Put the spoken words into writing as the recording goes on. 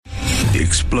the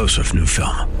explosive new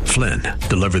film, Flynn,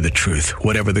 Deliver the Truth,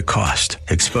 Whatever the Cost,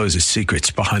 exposes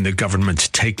secrets behind the government's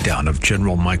takedown of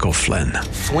General Michael Flynn.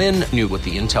 Flynn knew what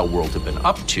the intel world had been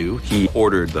up to. He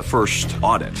ordered the first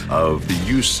audit of the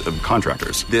use of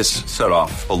contractors. This set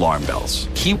off alarm bells.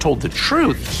 He told the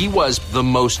truth. He was the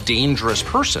most dangerous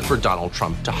person for Donald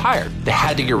Trump to hire. They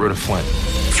had to get rid of Flynn.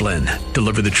 Flynn,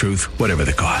 Deliver the Truth, Whatever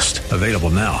the Cost. Available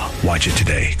now. Watch it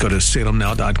today. Go to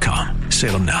salemnow.com.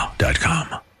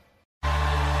 salemnow.com.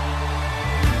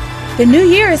 The new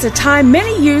year is a time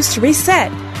many use to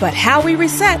reset, but how we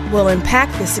reset will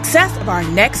impact the success of our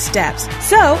next steps.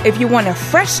 So, if you want a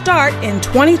fresh start in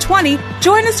 2020,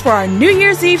 join us for our New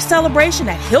Year's Eve celebration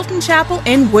at Hilton Chapel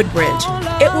in Woodbridge.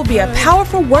 It will be a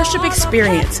powerful worship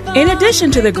experience. In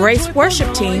addition to the Grace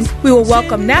Worship Team, we will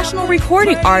welcome national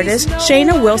recording artist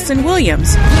Shayna Wilson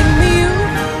Williams. Give me you.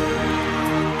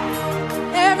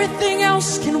 Everything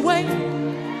else can wait.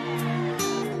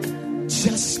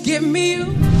 Just give me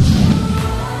you.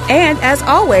 And as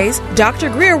always, Dr.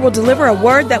 Greer will deliver a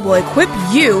word that will equip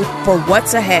you for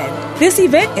what's ahead. This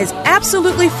event is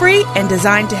absolutely free and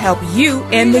designed to help you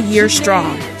end the year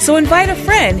strong. So invite a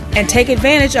friend and take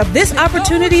advantage of this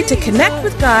opportunity to connect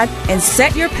with God and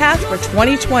set your path for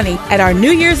 2020 at our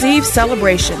New Year's Eve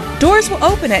celebration. Doors will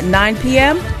open at 9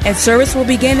 p.m. and service will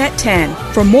begin at 10.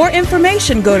 For more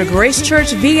information, go to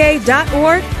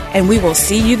gracechurchva.org and we will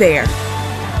see you there.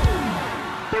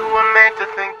 You were meant to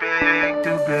think big,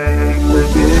 too big, too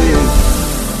big.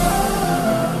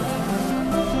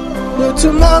 But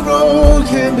tomorrow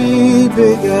can be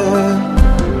bigger.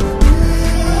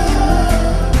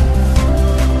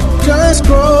 Just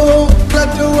grow, let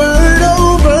the word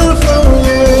overflow,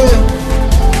 yeah.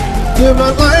 Live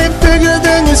a life bigger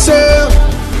than yourself.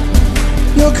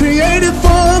 You're created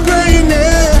for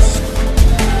greatness.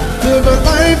 Live a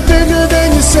life bigger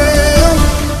than yourself.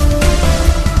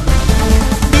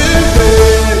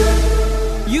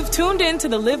 You've tuned in to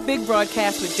the Live Big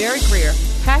broadcast with Derek Greer,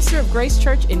 pastor of Grace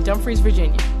Church in Dumfries,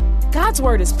 Virginia. God's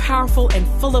word is powerful and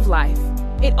full of life.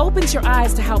 It opens your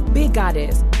eyes to how big God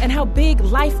is and how big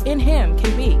life in Him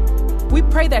can be. We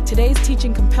pray that today's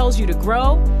teaching compels you to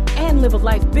grow and live a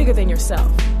life bigger than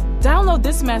yourself. Download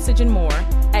this message and more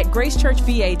at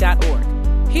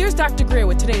gracechurchva.org. Here's Dr. Greer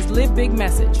with today's Live Big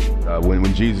message.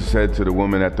 When Jesus said to the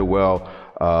woman at the well,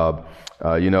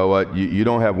 you know what? You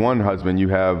don't have one husband. You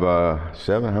have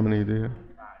 7. How many do you have?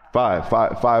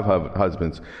 Five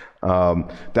husbands.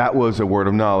 That was a word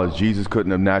of knowledge. Jesus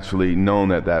couldn't have naturally known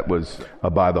that was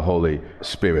by the Holy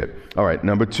Spirit. All right,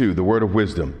 number 2, the word of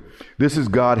wisdom. This is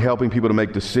God helping people to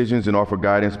make decisions and offer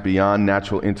guidance beyond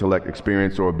natural intellect,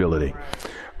 experience, or ability.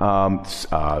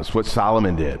 It's what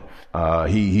Solomon did.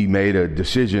 He made a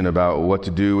decision about what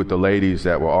to do with the ladies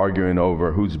that were arguing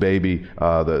over who the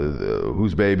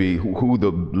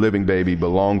living baby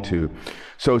belonged to.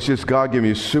 So it's just God giving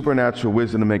you supernatural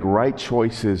wisdom to make right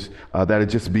choices that are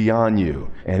just beyond you.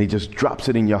 And He just drops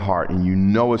it in your heart and you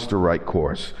know it's the right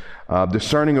course.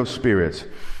 Discerning of spirits.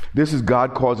 This is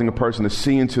God causing a person to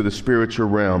see into the spiritual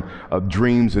realm of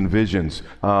dreams and visions.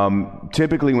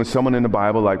 Typically when someone in the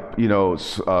Bible, like, Peter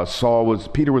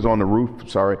was on the roof,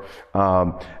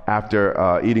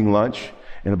 after eating lunch.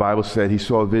 And the Bible said he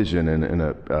saw a vision and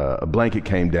a blanket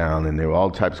came down and there were all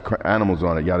types of animals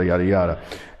on it, yada, yada, yada.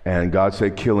 And God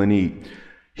said, kill and eat.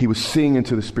 He was seeing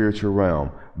into the spiritual realm.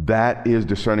 That is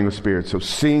discerning of spirits. So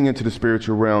seeing into the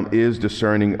spiritual realm is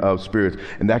discerning of spirits.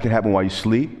 And that can happen while you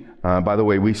sleep. By the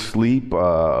way, we sleep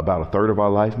about a third of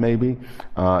our life maybe,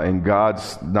 and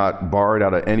God's not borrowed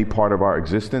out of any part of our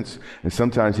existence. And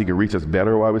sometimes He can reach us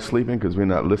better while we're sleeping because we're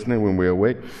not listening when we're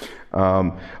awake.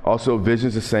 Also,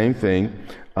 vision's the same thing.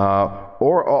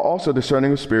 Or also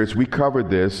discerning of spirits, we covered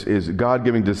this, is God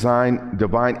giving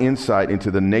divine insight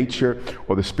into the nature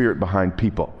or the spirit behind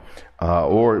people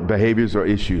or behaviors or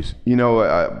issues.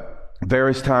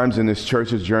 Various times in this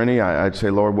church's journey, I'd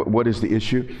say, Lord, what is the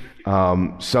issue?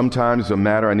 Sometimes a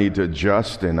matter I need to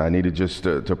adjust and I need to just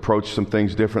to approach some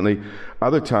things differently.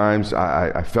 Other times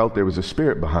I felt there was a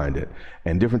spirit behind it.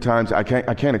 And different times I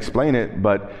can't explain it,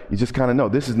 but you just kind of know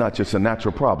this is not just a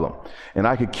natural problem. And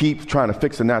I could keep trying to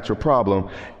fix a natural problem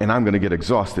and I'm going to get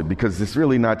exhausted because it's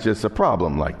really not just a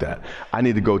problem like that. I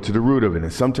need to go to the root of it.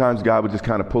 And sometimes God would just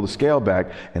kind of pull the scale back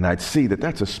and I'd see that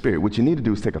that's a spirit. What you need to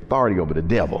do is take authority over the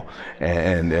devil.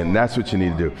 And that's what you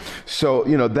need to do. So,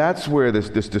 that's where this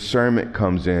discernment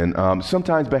comes in.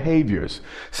 Sometimes behaviors.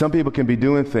 Some people can be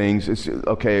doing things.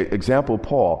 Example,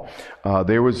 Paul.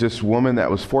 There was this woman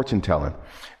that was fortune telling.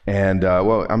 And,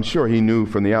 I'm sure he knew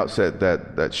from the outset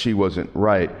that she wasn't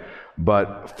right.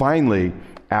 But finally,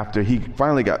 after he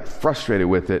finally got frustrated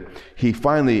with it, he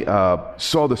finally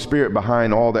saw the spirit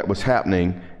behind all that was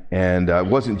happening, and it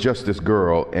wasn't just this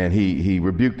girl, and he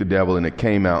rebuked the devil, and it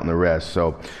came out in the rest.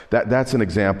 So that's an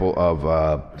example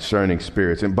of discerning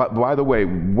spirits. And by the way,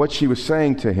 what she was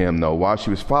saying to him, though, while she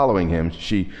was following him,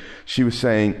 she was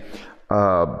saying,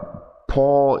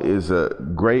 Paul is a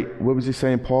great, what was he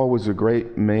saying? Paul was a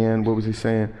great man. What was he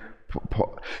saying?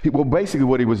 Well, basically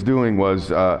what he was doing was,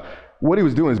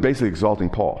 basically exalting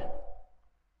Paul.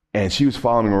 And she was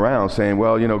following him around saying,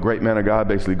 well, great man of God,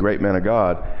 basically great man of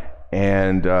God.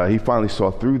 And he finally saw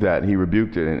through that, and he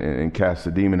rebuked it and cast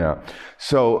the demon out.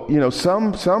 So,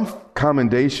 some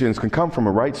commendations can come from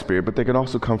a right spirit, but they can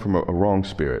also come from a wrong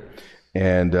spirit.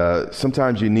 And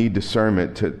sometimes you need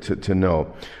discernment to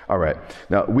know. All right.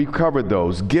 Now, we covered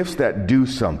those. Gifts that do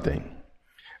something.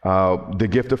 The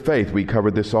gift of faith, we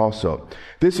covered this also.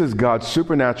 This is God's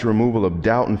supernatural removal of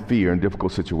doubt and fear in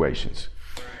difficult situations.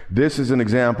 This is an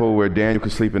example where Daniel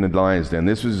could sleep in the lion's den.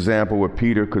 This was an example where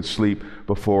Peter could sleep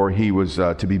before he was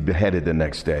to be beheaded the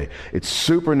next day. It's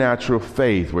supernatural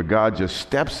faith where God just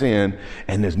steps in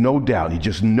and there's no doubt. You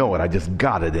just know it. I just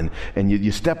got it. And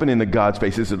you're stepping into God's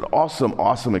face. It's an awesome,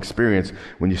 awesome experience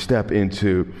when you step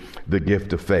into the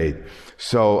gift of faith.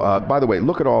 So, by the way,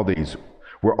 look at all these.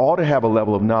 We're all to have a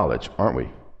level of knowledge, aren't we?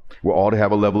 We're all to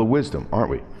have a level of wisdom, aren't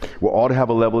we? We're all to have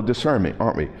a level of discernment,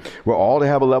 aren't we? We're all to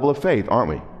have a level of faith, aren't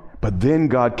we? But then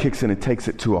God kicks in and takes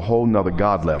it to a whole nother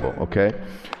God level, okay?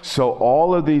 So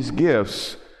all of these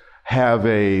gifts have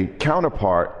a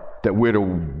counterpart that we're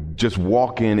to just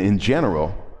walk in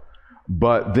general,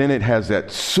 but then it has that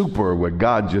super where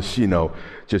God just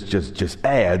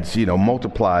adds,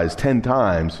 multiplies 10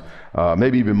 times,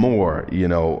 maybe even more,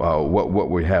 what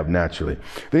we have naturally.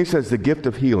 Then he says the gift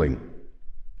of healing.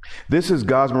 This is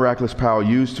God's miraculous power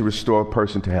used to restore a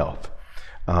person to health.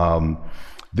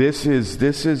 This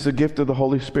is a gift of the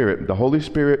Holy Spirit. The Holy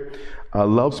Spirit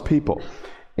loves people.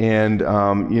 And,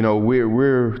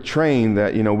 we're trained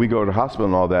that, we go to the hospital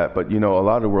and all that, but, a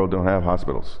lot of the world don't have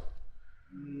hospitals.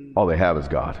 All they have is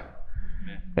God.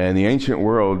 And the ancient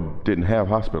world didn't have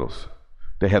hospitals.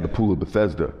 They had the Pool of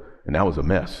Bethesda, and that was a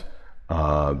mess.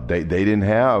 They didn't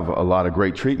have a lot of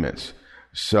great treatments.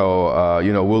 So,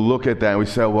 we'll look at that and we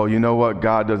say, well, you know what?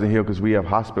 God doesn't heal because we have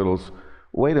hospitals.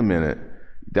 Wait a minute.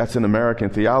 That's an American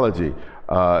theology.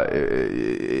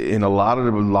 In a lot of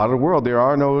the world, there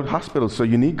are no hospitals, so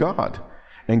you need God.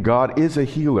 And God is a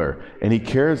healer, and he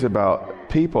cares about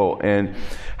people. And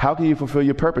how can you fulfill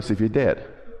your purpose if you're dead?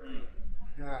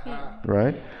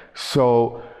 Right?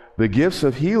 So the gifts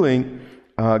of healing,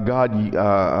 God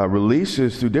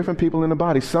releases through different people in the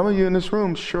body. Some of you in this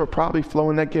room, sure, probably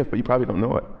flowing that gift, but you probably don't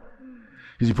know it.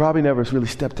 Because you probably never really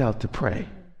stepped out to pray.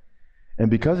 And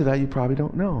because of that, you probably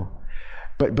don't know.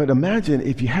 But imagine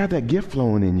if you have that gift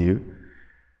flowing in you,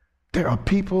 there are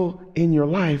people in your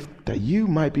life that you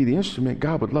might be the instrument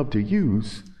God would love to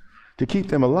use to keep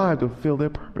them alive to fulfill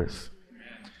their purpose.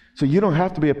 So you don't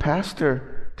have to be a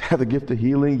pastor to have the gift of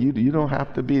healing. You don't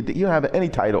have to be, you don't have any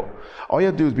title. All you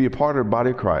have to do is be a part of the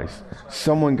body of Christ.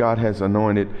 Someone God has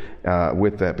anointed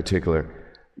with that particular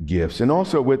gifts. And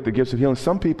also with the gifts of healing,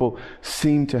 some people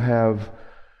seem to have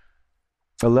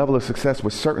a level of success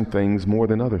with certain things more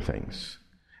than other things.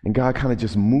 And God kind of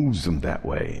just moves them that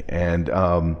way. And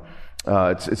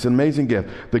it's an amazing gift.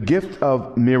 The gift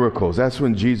of miracles. That's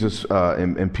when Jesus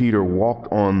and Peter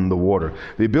walked on the water.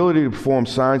 The ability to perform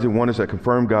signs and wonders that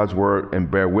confirm God's word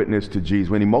and bear witness to Jesus.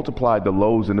 When he multiplied the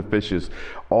loaves and the fishes,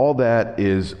 all that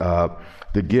is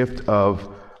the gift of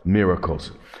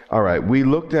miracles. All right, we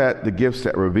looked at the gifts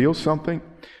that reveal something.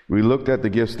 We looked at the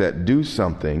gifts that do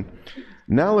something.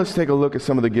 Now let's take a look at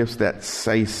some of the gifts that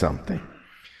say something.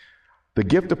 The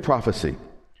gift of prophecy.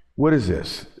 What is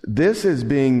this? This is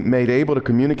being made able to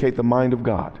communicate the mind of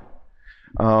God.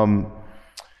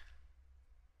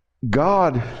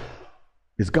 God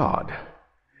is God.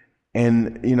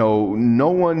 And, no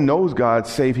one knows God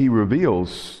save he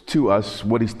reveals to us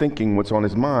what he's thinking, what's on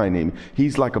his mind. And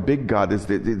he's like a big God.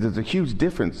 There's a huge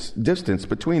distance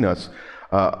between us,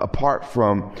 apart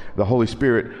from the Holy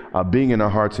Spirit being in our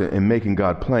hearts and making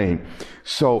God plain.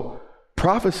 So,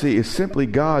 prophecy is simply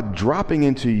God dropping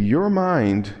into your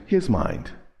mind, his mind.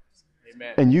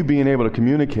 Amen. And you being able to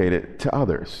communicate it to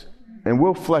others. And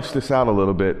we'll flesh this out a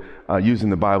little bit using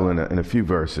the Bible in a few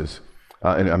verses,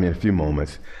 a few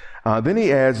moments. Then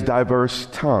he adds diverse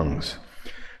tongues.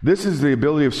 This is the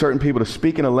ability of certain people to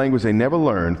speak in a language they never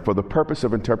learned for the purpose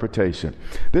of interpretation.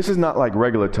 This is not like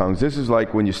regular tongues. This is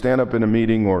like when you stand up in a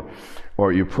meeting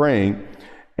or you're praying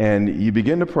and you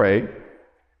begin to pray.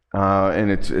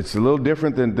 And it's a little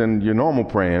different than your normal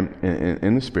praying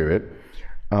in the Spirit.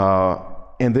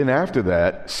 And then after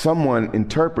that, someone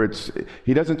interprets.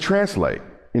 He doesn't translate,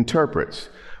 interprets.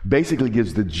 Basically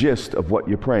gives the gist of what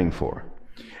you're praying for.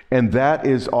 And that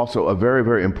is also a very,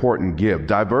 very important gift.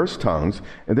 Diverse tongues,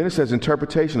 and then it says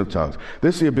interpretation of tongues.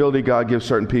 This is the ability God gives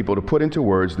certain people to put into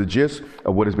words the gist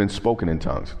of what has been spoken in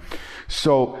tongues.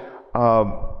 So,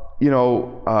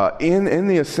 in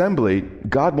the assembly,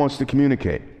 God wants to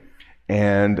communicate.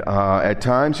 And at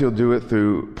times he'll do it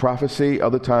through prophecy,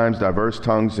 other times diverse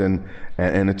tongues and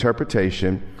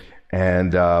interpretation.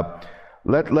 And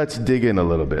let's dig in a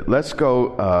little bit. Let's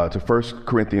go to 1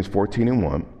 Corinthians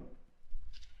 14:1.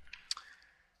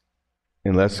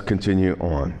 And let's continue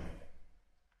on.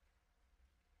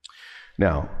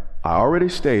 Now, I already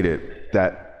stated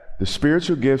that the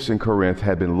spiritual gifts in Corinth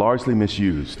had been largely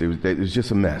misused. It was just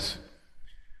a mess.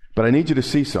 But I need you to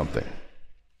see something.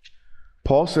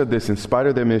 Paul said this in spite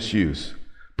of their misuse.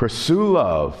 Pursue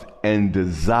love and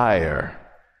desire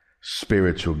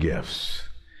spiritual gifts.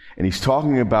 And he's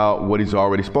talking about what he's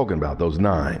already spoken about, those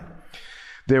 9.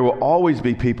 There will always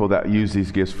be people that use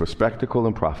these gifts for spectacle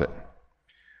and profit.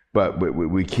 But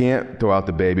we can't throw out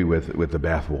the baby with the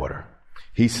bathwater.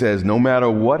 He says, no matter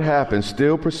what happens,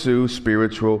 still pursue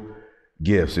spiritual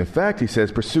gifts. In fact, he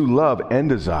says, pursue love and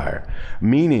desire.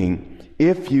 Meaning,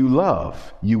 if you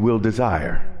love, you will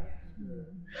desire.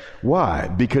 Why?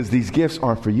 Because these gifts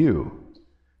aren't for you.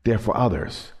 They're for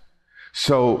others.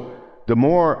 So the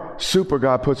more super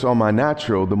God puts on my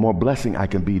natural, the more blessing I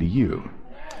can be to you.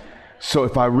 So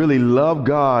if I really love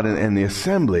God and the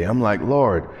assembly, I'm like,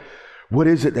 Lord, what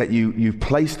is it that you've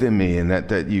placed in me and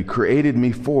that you created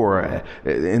me for?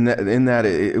 In that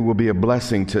it will be a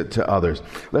blessing to others.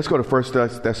 Let's go to 1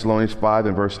 Thessalonians 5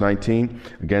 and verse 19.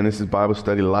 Again, this is Bible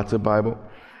study, lots of Bible.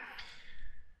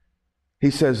 He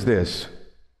says this,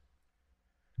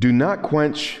 do not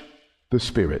quench the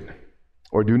Spirit,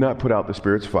 or do not put out the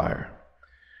Spirit's fire.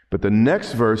 But the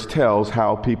next verse tells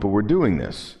how people were doing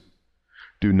this.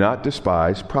 Do not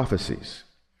despise prophecies.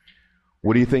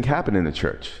 What do you think happened in the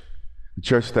church? The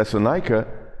church of Thessalonica,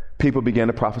 people began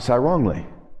to prophesy wrongly.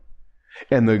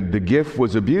 And the gift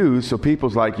was abused, so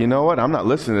people's like, you know what, I'm not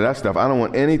listening to that stuff. I don't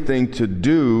want anything to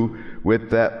do with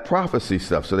that prophecy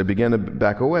stuff. So they began to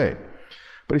back away.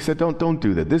 But he said, don't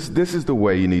do that. This is the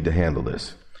way you need to handle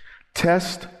this.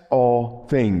 Test all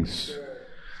things.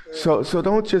 So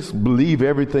don't just believe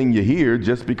everything you hear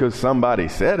just because somebody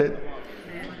said it.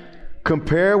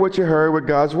 Compare what you heard with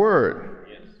God's word.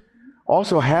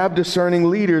 Also have discerning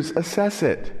leaders assess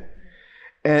it.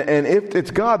 And if it's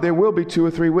God, there will be 2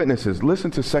 or 3 witnesses. Listen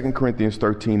to 2 Corinthians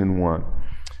 13:1.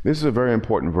 This is a very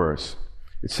important verse.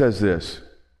 It says this.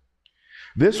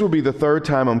 This will be the 3rd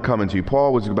time I'm coming to you.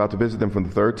 Paul was about to visit them for the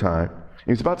 3rd time.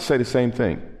 He was about to say the same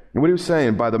thing. And what he was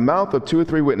saying, by the mouth of 2 or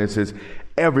 3 witnesses,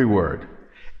 every word.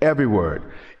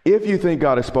 If you think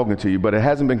God has spoken to you, but it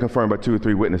hasn't been confirmed by 2 or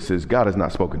 3 witnesses, God has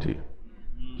not spoken to you.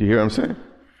 You hear what I'm saying?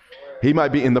 He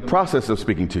might be in the process of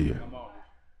speaking to you.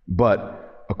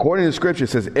 But according to Scripture, it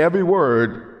says every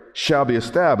word shall be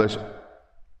established,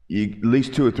 at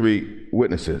least 2 or 3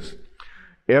 witnesses.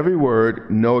 Every word,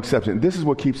 no exception. This is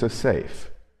what keeps us safe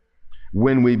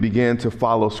when we begin to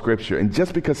follow Scripture. And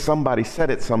just because somebody said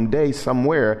it someday,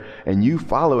 somewhere, and you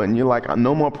follow it, and you're like,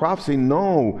 no more prophecy.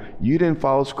 No, you didn't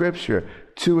follow Scripture.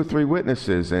 2 or 3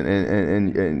 witnesses,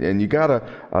 and you gotta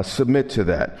submit to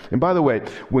that. And by the way,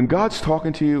 when God's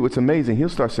talking to you, it's amazing. He'll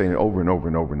start saying it over and over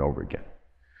and over and over again.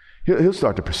 He'll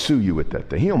start to pursue you with that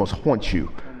thing. He almost haunts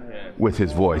you with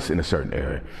his voice in a certain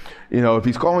area. You know, if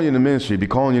he's calling you in the ministry, he'll be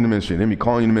calling you in the ministry, and then be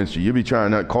calling you in the ministry. You'll be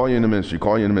trying to call you in the ministry,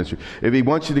 call you in the ministry. If he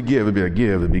wants you to give, it'll be like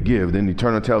give, it'll be give. Then you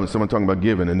turn and tell someone talking about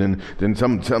giving, and then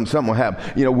something will happen.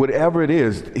 You know, whatever it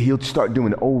is, he'll start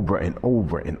doing it over and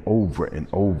over and over and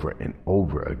over and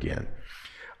over again.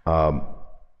 1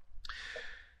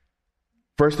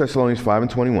 Thessalonians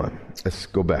 5:21. Let's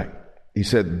go back. He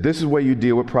said, this is where you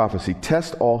deal with prophecy.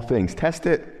 Test all things. Test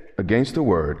it against the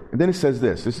word. And then it says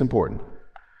this is important.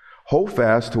 Hold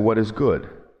fast to what is good.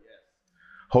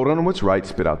 Hold on to what's right,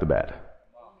 spit out the bad.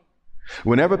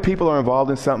 Whenever people are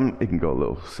involved in something, it can go a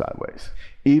little sideways.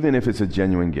 Even if it's a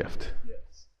genuine gift,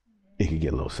 it can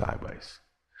get a little sideways.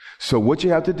 So what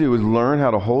you have to do is learn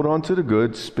how to hold on to the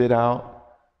good, spit out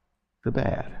the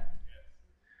bad.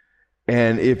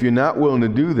 And if you're not willing to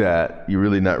do that, you're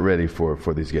really not ready for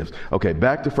these gifts. Okay,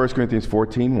 back to 1 Corinthians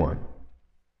 14:1.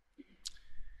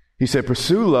 He said,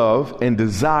 pursue love and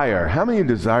desire. How many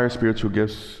desire spiritual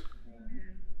gifts?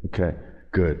 Okay.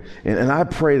 Good. And I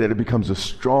pray that it becomes a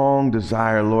strong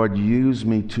desire, Lord, use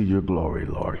me to your glory,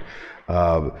 Lord.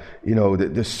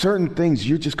 There's certain things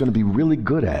you're just going to be really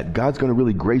good at. God's going to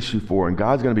really grace you for, and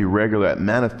God's going to be regular at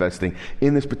manifesting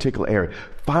in this particular area.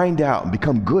 Find out and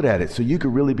become good at it so you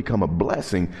can really become a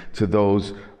blessing to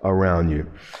those around you.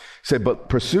 Say, but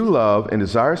pursue love and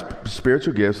desire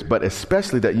spiritual gifts, but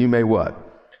especially that you may what?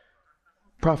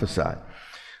 Prophesy.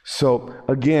 So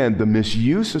again, the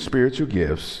misuse of spiritual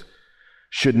gifts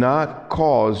should not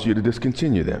cause you to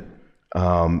discontinue them.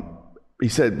 He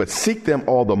said, but seek them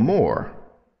all the more.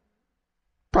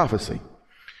 Prophecy.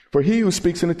 For he who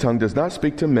speaks in a tongue does not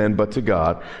speak to men, but to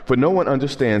God, for no one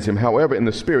understands him. However, in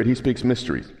the spirit, he speaks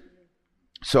mysteries.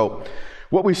 So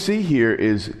what we see here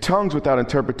is tongues without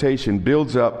interpretation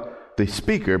builds up the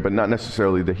speaker, but not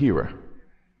necessarily the hearer.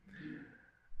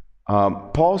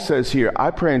 Paul says here,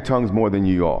 I pray in tongues more than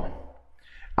you all.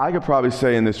 I could probably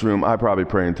say in this room, I probably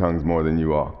pray in tongues more than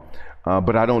you all.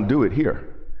 But I don't do it here.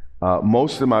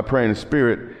 Most of my praying in the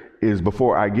spirit is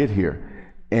before I get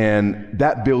here. And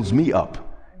that builds me up.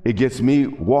 It gets me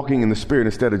walking in the spirit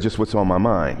instead of just what's on my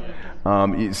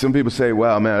mind. Some people say,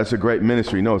 well, man, that's a great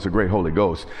ministry. No, it's a great Holy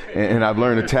Ghost. And I've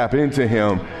learned to tap into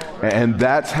him. And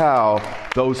that's how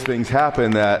those things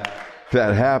happen that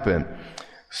happen.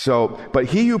 So, but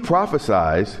he who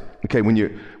prophesies, okay, when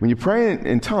you're praying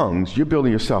in tongues, you're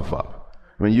building yourself up.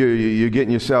 I mean, you're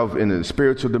getting yourself in the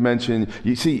spiritual dimension.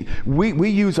 You see, we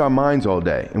use our minds all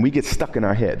day, and we get stuck in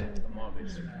our head.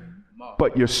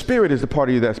 But your spirit is the part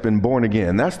of you that's been born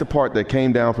again. That's the part that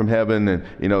came down from heaven. And,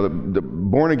 the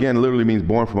born again literally means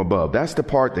born from above. That's the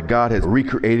part that God has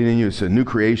recreated in you. It's a new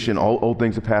creation. All old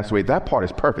things have passed away. That part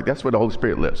is perfect. That's where the Holy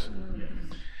Spirit lives.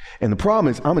 And the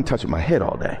problem is I'm in touch with my head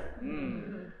all day.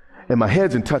 And my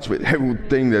head's in touch with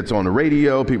everything that's on the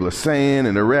radio, people are saying,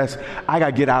 and the rest. I got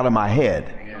to get out of my head.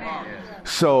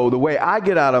 So the way I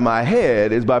get out of my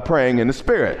head is by praying in the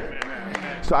spirit.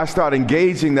 So I start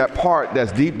engaging that part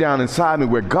that's deep down inside me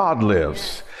where God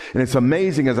lives. And it's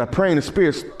amazing as I pray in the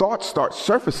spirit, thoughts start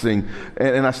surfacing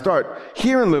and I start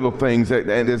hearing little things and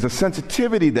there's a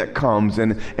sensitivity that comes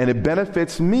and it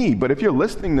benefits me. But if you're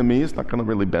listening to me, it's not going to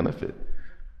really benefit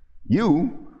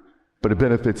you, but it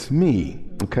benefits me.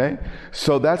 Okay?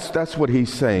 So that's what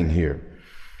he's saying here.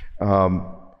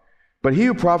 But he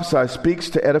who prophesies speaks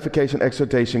to edification,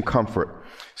 exhortation, comfort.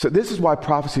 So this is why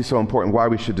prophecy is so important, why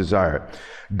we should desire it.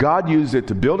 God used it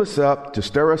to build us up, to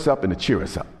stir us up, and to cheer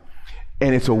us up.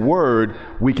 And it's a word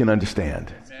we can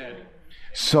understand.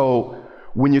 So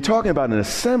when you're talking about an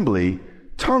assembly,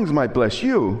 tongues might bless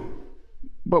you,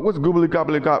 but what's goobly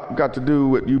gobbly got to do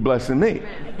with you blessing me?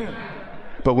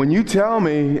 But when you tell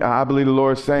me, I believe the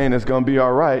Lord's saying it's going to be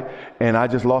all right, and I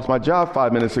just lost my job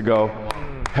 5 minutes ago,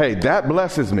 hey, that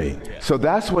blesses me. So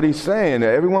that's what he's saying.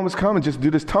 Everyone was coming, just do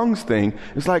this tongues thing.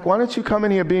 It's like, why don't you come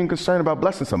in here being concerned about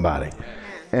blessing somebody?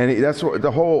 And that's what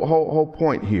the whole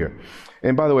point here.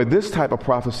 And by the way, this type of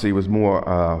prophecy was more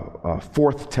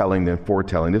forthtelling than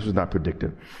foretelling. This was not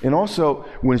predictive. And also,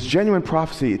 when it's genuine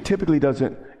prophecy, it typically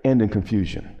doesn't end in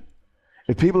confusion.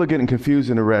 If people are getting confused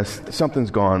in the rest,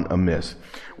 something's gone amiss.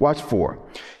 Watch 4.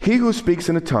 He who speaks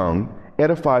in a tongue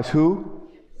edifies who?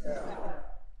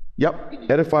 Yep,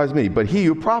 edifies me. But he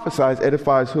who prophesies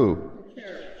edifies who?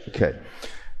 Okay.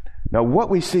 Now what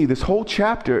we see, this whole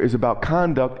chapter is about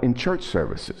conduct in church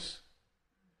services.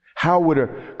 How would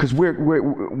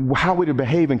it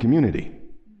behave in community?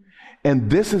 And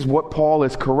this is what Paul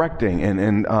is correcting.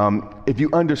 And if you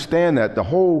understand that, the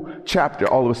whole chapter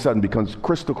all of a sudden becomes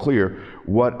crystal clear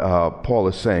what Paul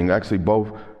is saying. Actually,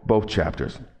 both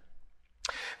chapters.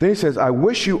 Then he says, I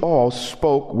wish you all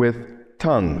spoke with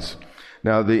tongues.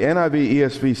 Now, the NIV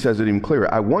ESV says it even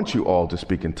clearer. I want you all to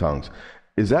speak in tongues.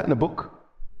 Is that in the book?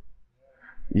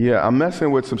 Yeah, I'm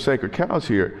messing with some sacred cows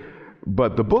here.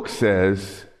 But the book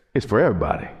says it's for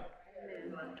everybody.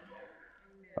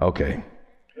 Okay.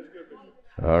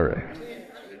 All right.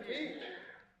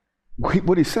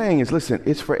 What he's saying is, listen,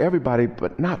 it's for everybody,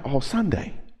 but not all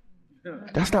Sunday.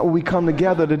 That's not what we come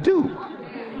together to do.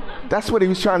 That's what he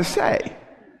was trying to say.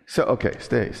 So, okay,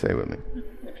 stay with me.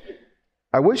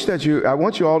 I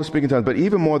want you all to speak in tongues, but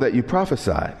even more that you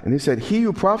prophesy. And he said, he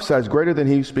who prophesies is greater than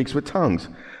he who speaks with tongues.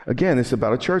 Again, it's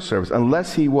about a church service,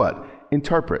 unless he what?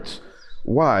 Interprets.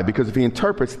 Why? Because if he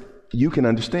interprets, you can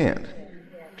understand.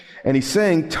 And he's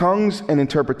saying tongues and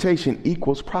interpretation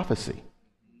equals prophecy.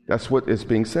 That's what is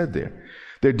being said there.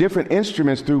 They're different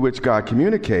instruments through which God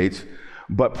communicates,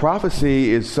 But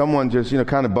prophecy is someone just,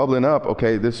 kind of bubbling up.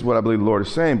 Okay, this is what I believe the Lord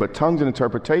is saying. But tongues and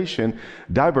interpretation,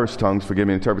 diverse tongues, forgive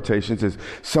me, interpretations, is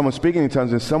someone speaking in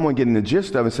tongues and someone getting the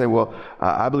gist of it and say, well,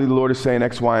 I believe the Lord is saying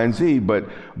X, Y, and Z. But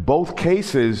both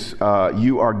cases,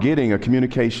 you are getting a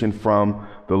communication from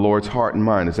the Lord's heart and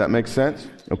mind. Does that make sense?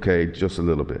 Okay, just a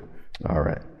little bit. All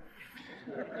right.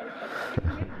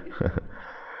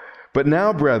 But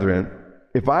now, brethren,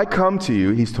 if I come to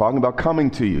you, he's talking about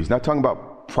coming to you. He's not talking about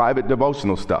private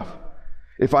devotional stuff.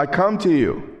 If I come to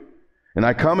you and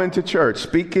I come into church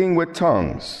speaking with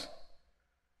tongues,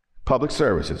 public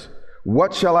services,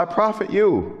 what shall I profit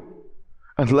you?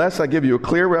 Unless I give you a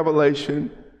clear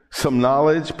revelation, some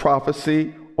knowledge,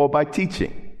 prophecy, or by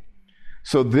teaching.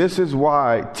 So this is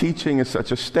why teaching is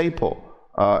such a staple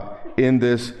in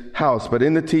this house. But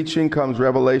in the teaching comes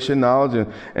revelation, knowledge,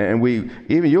 and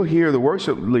you'll hear the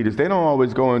worship leaders, they don't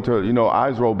always go into,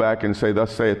 eyes roll back and say,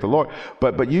 thus saith the Lord.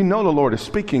 But the Lord is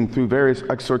speaking through various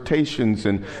exhortations,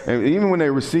 and even when they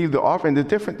receive the offering, the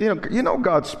different,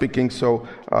 God's speaking. So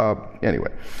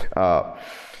anyway,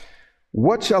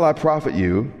 what shall I profit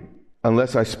you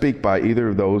unless I speak by either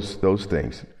of those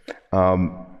things?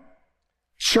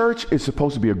 Church is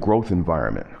supposed to be a growth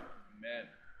environment.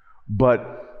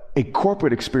 But a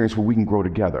corporate experience where we can grow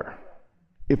together.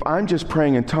 If I'm just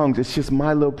praying in tongues, it's just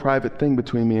my little private thing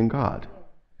between me and God.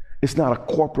 It's not a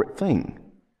corporate thing.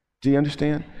 Do you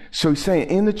understand? So he's saying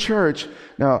in the church,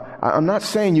 now I'm not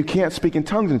saying you can't speak in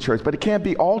tongues in church, but it can't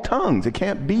be all tongues. It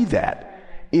can't be that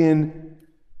in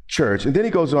church. And then he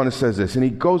goes on and says this, and he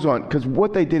goes on, because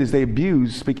what they did is they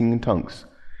abused speaking in tongues.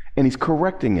 And he's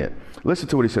correcting it. Listen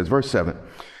to what he says, verse 7.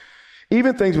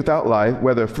 Even things without life,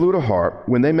 whether a flute or harp,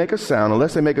 when they make a sound,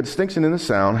 unless they make a distinction in the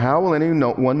sound, how will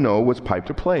anyone know what's piped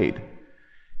or played?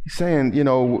 He's saying,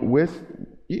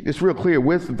 it's real clear,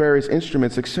 with various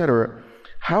instruments, etc.,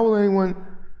 how will anyone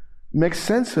make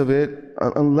sense of it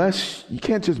unless you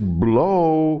can't just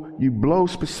blow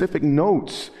specific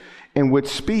notes? And with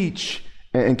speech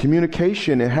and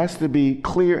communication, it has to be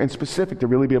clear and specific to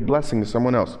really be a blessing to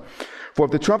someone else. For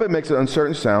if the trumpet makes an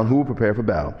uncertain sound, who will prepare for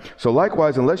battle? So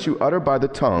likewise, unless you utter by the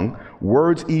tongue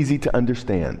words easy to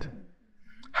understand,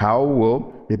 how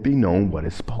will it be known what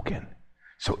is spoken?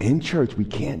 So in church, we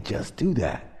can't just do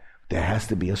that. There has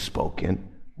to be a spoken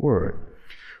word.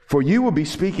 For you will be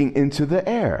speaking into the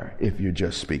air if you're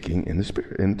just speaking in the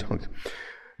spirit, in tongues.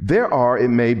 There are, it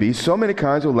may be, so many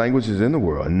kinds of languages in the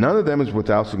world, and none of them is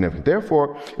without significance.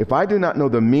 Therefore, if I do not know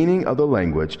the meaning of the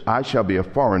language, I shall be a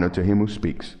foreigner to him who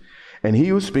speaks. And he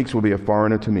who speaks will be a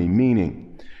foreigner to me,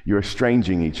 meaning you're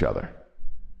estranging each other.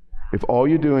 If all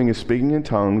you're doing is speaking in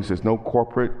tongues, there's no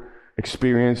corporate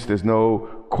experience, there's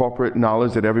no corporate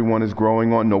knowledge that everyone is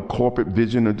growing on, no corporate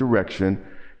vision or direction.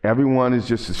 Everyone is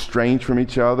just estranged from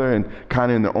each other and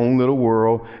kind of in their own little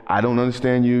world. I don't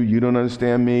understand you, you don't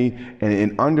understand me, and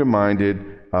an undermined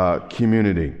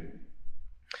community.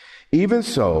 Even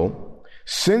so,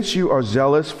 since you are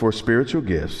zealous for spiritual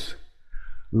gifts,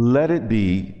 let it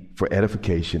be for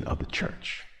edification of the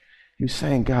church. He was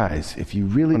saying, guys, if you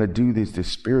really want to do this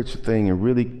spiritual thing and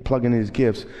really plug in these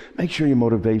gifts, make sure your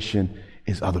motivation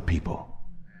is other people.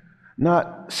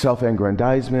 Not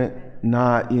self-aggrandizement,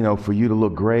 not, for you to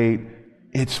look great.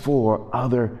 It's for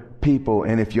other people.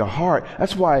 And if your heart,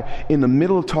 that's why in the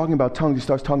middle of talking about tongues, he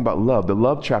starts talking about love. The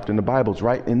love chapter in the Bible is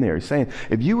right in there. He's saying,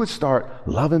 if you would start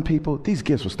loving people, these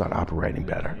gifts will start operating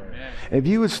better. If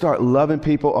you would start loving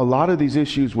people, a lot of these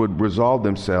issues would resolve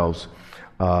themselves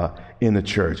in the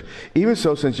church. Even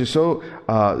so, since you're so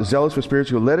zealous for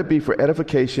spiritual, let it be for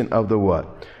edification of the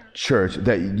what? Church,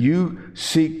 that you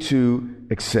seek to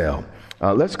excel.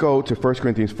 Let's go to 1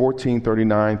 Corinthians 14,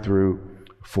 39 through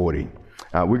 40.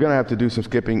 We're going to have to do some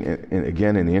skipping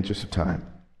again in the interest of time.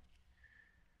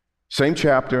 Same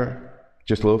chapter,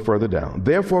 just a little further down.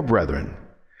 Therefore, brethren,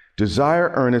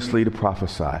 desire earnestly to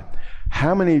prophesy.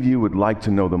 How many of you would like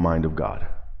to know the mind of God?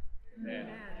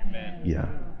 Amen. Yeah.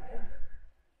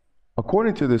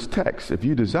 According to this text, if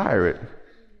you desire it,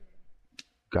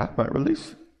 God might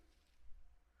release it.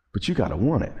 But you got to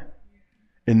want it.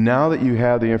 And now that you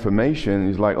have the information,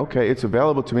 he's like, okay, it's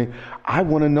available to me. I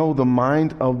want to know the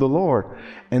mind of the Lord.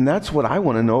 And that's what I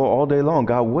want to know all day long.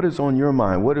 God, what is on your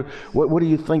mind? What are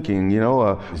you thinking?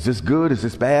 Is this good? Is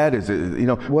this bad? Is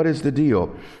it, what is the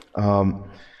deal?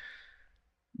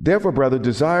 Therefore, brother,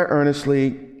 desire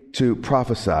earnestly to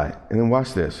prophesy. And then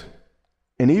watch this.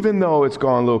 And even though it's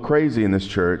gone a little crazy in this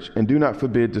church, and do not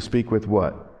forbid to speak with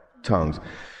what? Tongues.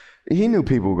 He knew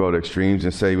people would go to extremes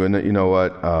and say, well, you know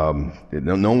what,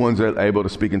 no one's able to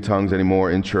speak in tongues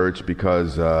anymore in church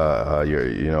because,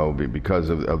 because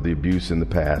of the abuse in the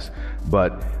past.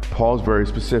 But Paul's very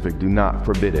specific. Do not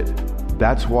forbid it.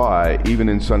 That's why, even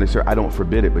in Sunday service, I don't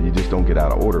forbid it, but you just don't get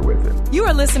out of order with it. You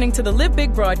are listening to the Live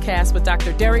Big broadcast with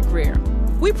Dr. Derek Grier.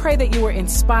 We pray that you are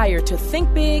inspired to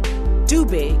think big, do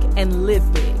big, and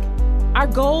live big. Our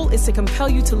goal is to compel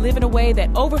you to live in a way that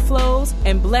overflows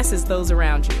and blesses those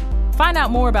around you. Find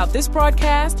out more about this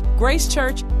broadcast, Grace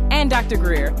Church, and Dr.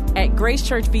 Grier at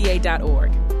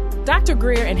gracechurchva.org. Dr.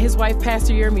 Grier and his wife,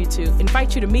 Pastor Yermutu,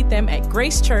 invite you to meet them at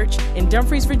Grace Church in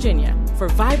Dumfries, Virginia, for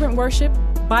vibrant worship,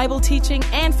 Bible teaching,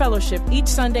 and fellowship each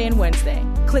Sunday and Wednesday.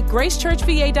 Click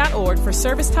gracechurchva.org for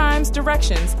service times,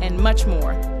 directions, and much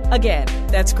more. Again,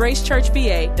 that's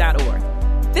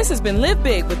gracechurchva.org. This has been Live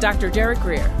Big with Dr. Derek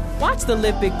Grier. Watch the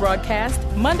Live Big broadcast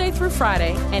Monday through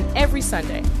Friday and every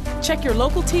Sunday. Check your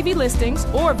local TV listings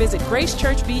or visit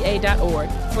gracechurchva.org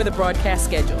for the broadcast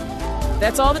schedule.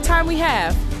 That's all the time we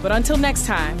have, but until next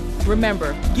time,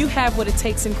 remember, you have what it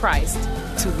takes in Christ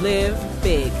to live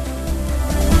big.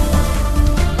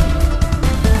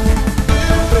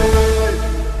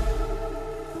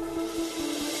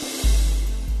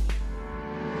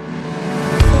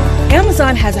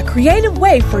 Amazon has a creative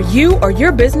way for you or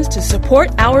your business to support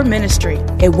our ministry.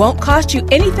 It won't cost you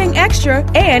anything extra,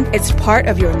 and it's part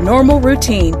of your normal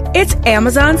routine. It's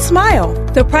Amazon Smile.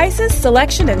 The prices,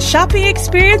 selection, and shopping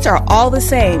experience are all the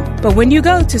same. But when you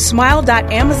go to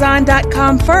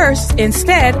smile.amazon.com first,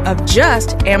 instead of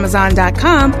just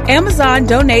Amazon.com, Amazon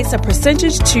donates a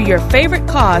percentage to your favorite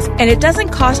cause, and it doesn't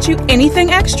cost you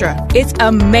anything extra. It's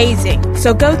amazing.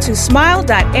 So go to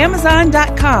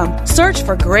smile.amazon.com, search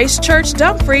for Grace Church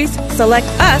Dumfries, select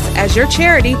us as your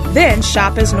charity, then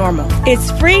shop as normal.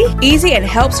 It's free, easy, and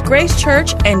helps Grace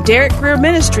Church and Derek Grier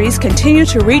Ministries continue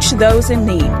to reach those in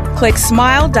need. Click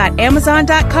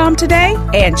smile.amazon.com today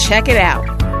and check it out.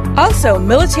 Also,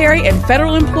 military and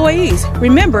federal employees,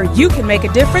 remember you can make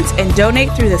a difference and donate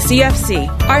through the CFC.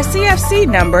 Our CFC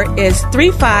number is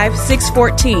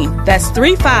 35614. That's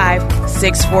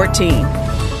 35614.